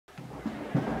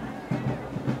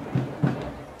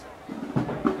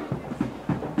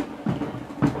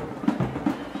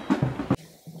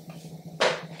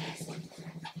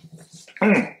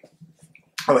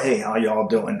Oh, hey, how y'all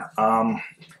doing?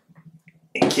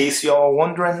 In case y'all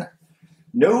wondering,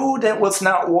 no, that was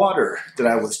not water that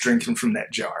I was drinking from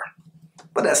that jar.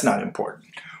 But that's not important.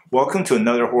 Welcome to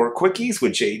another Horror Quickies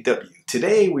with JW.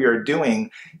 Today we are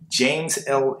doing James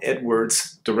L.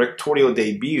 Edwards' directorial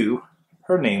debut.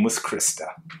 Her Name Was Christa.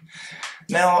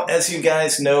 Now, as you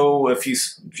guys know, if you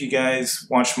guys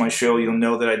watch my show, you'll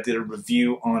know that I did a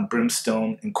review on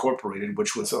Brimstone Incorporated,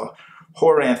 which was a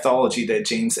horror anthology that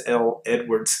James L.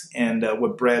 Edwards and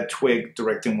with Brad Twigg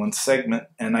directing one segment,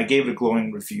 and I gave it a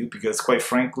glowing review because, quite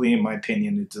frankly, in my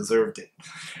opinion, it deserved it.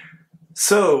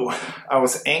 So I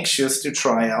was anxious to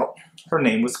try out Her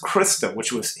Name Was Christa,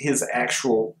 which was his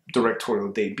actual directorial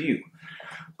debut.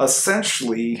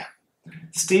 Essentially,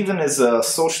 Stephen is a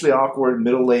socially awkward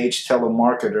middle-aged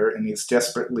telemarketer and he's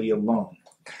desperately alone.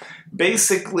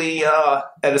 Basically, at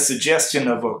a suggestion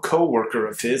of a co-worker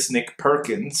of his, Nick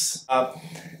Perkins,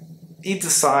 he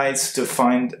decides to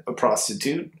find a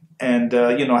prostitute and,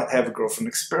 have a girlfriend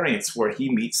experience where he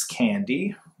meets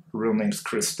Candy. Her real name's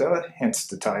Christa, hence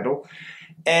the title.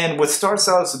 And what starts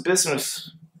out as a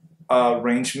business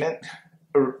arrangement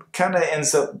kind of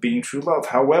ends up being true love.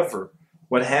 However,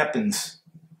 what happens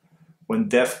when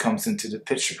death comes into the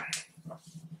picture?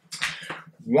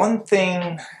 One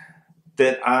thing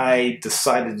that I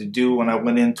decided to do when I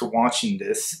went into watching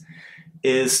this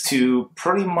is to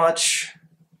pretty much,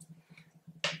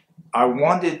 I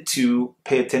wanted to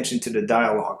pay attention to the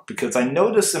dialogue because I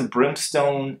noticed in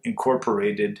Brimstone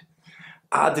Incorporated,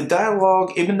 the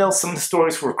dialogue, even though some of the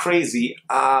stories were crazy,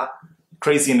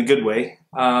 crazy in a good way,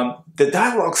 the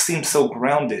dialogue seemed so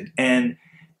grounded. And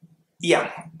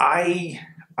yeah, I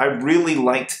really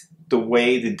liked the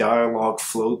way the dialogue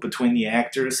flowed between the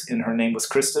actors in Her Name Was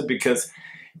Christa because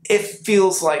it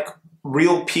feels like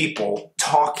real people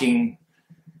talking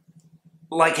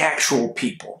like actual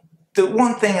people. The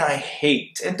one thing I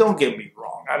hate, and don't get me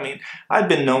wrong, I mean, I've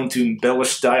been known to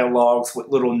embellish dialogues with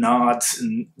little nods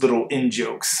and little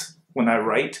in-jokes when I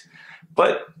write,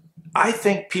 but I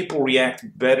think people react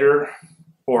better,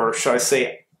 or should I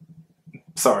say,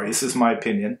 sorry, this is my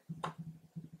opinion,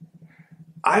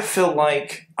 I feel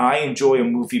like I enjoy a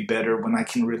movie better when I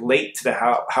can relate to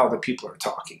how the people are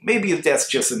talking. Maybe that's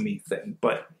just a me thing,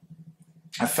 but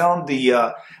I found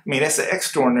it's the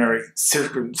extraordinary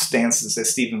circumstances that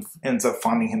Stephen ends up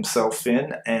finding himself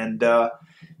in, and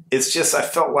it's just, I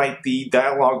felt like the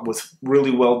dialogue was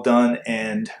really well done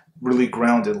and really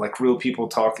grounded, like real people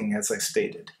talking, as I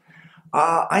stated.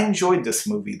 I enjoyed this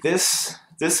movie. This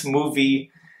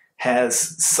movie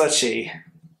has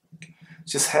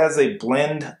just has a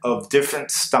blend of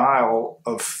different styles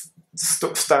of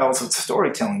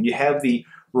storytelling. You have the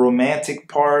romantic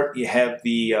part, you have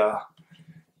the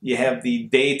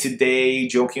day-to-day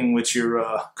joking with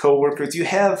your co-workers. You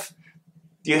have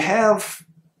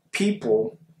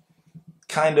people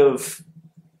kind of,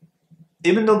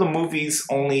 even though the movie's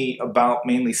only about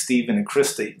mainly Stephen and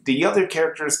Christa, the other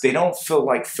characters, they don't feel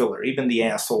like filler. Even the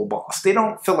asshole boss, they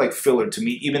don't feel like filler to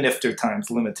me, even if their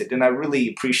time's limited, and I really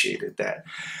appreciated that.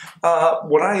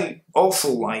 What I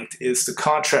also liked is the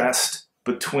contrast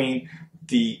between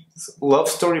the love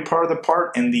story part of the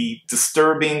part and the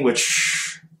disturbing,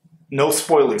 which, no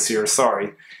spoilers here,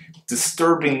 sorry,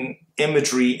 disturbing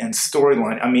imagery and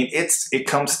storyline. I mean, it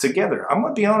comes together. I'm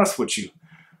gonna be honest with you.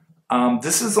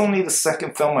 This is only the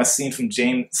second film I've seen from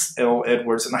James L.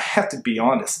 Edwards, and I have to be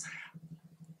honest,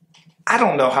 I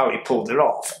don't know how he pulled it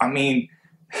off. I mean,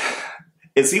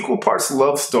 it's equal parts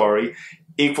love story,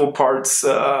 equal parts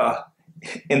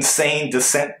insane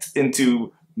descent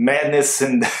into madness,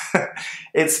 and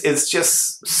it's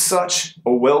just such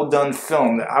a well-done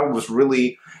film that I was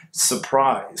really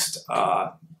surprised.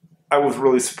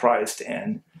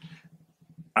 And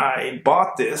I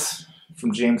bought this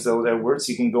from James L. Edwards.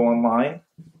 You can go online.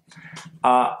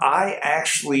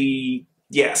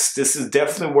 Yes, this is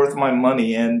definitely worth my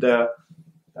money, and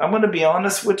I'm going to be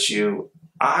honest with you,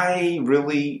 I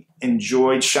really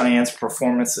enjoyed Cheyenne's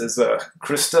performance as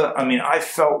Christa. I mean, I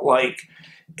felt like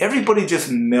everybody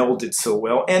just melded so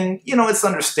well, and it's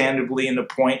understandably in the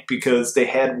point because they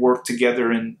had worked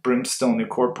together in Brimstone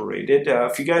Incorporated.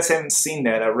 If you guys haven't seen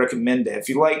that, I recommend that. If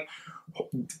you like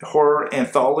horror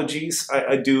anthologies,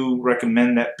 I do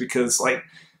recommend that because like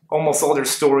almost all their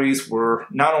stories were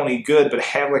not only good but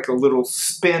had like a little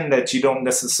spin that you don't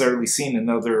necessarily see in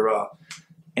other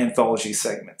anthology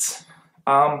segments.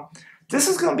 This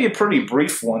is going to be a pretty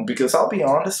brief one because I'll be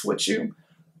honest with you,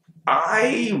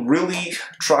 I really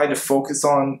try to focus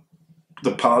on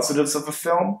the positives of a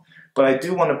film But I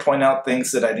do want to point out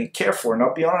things that I didn't care for, and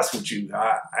I'll be honest with you,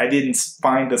 I didn't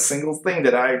find a single thing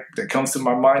that comes to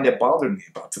my mind that bothered me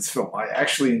about this film. I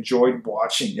actually enjoyed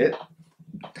watching it.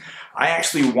 I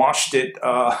actually watched it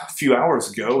a few hours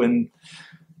ago, and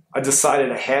I decided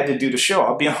I had to do the show.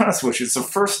 I'll be honest with you, it's the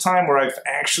first time where I've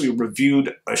actually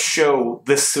reviewed a show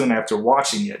this soon after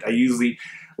watching it. I usually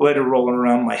let it roll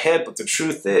around my head, but the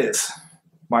truth is,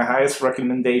 my highest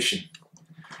recommendation,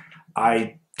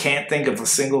 I can't think of a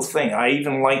single thing. I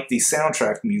even like the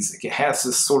soundtrack music. It has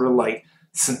this sort of like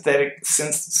synthetic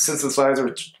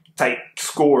synthesizer type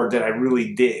score that I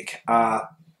really dig.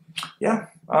 Yeah,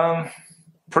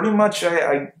 pretty much,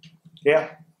 yeah,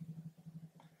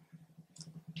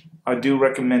 I do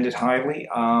recommend it highly.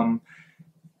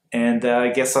 And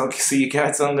I guess I'll see you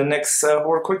guys on the next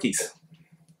Horror Quickies.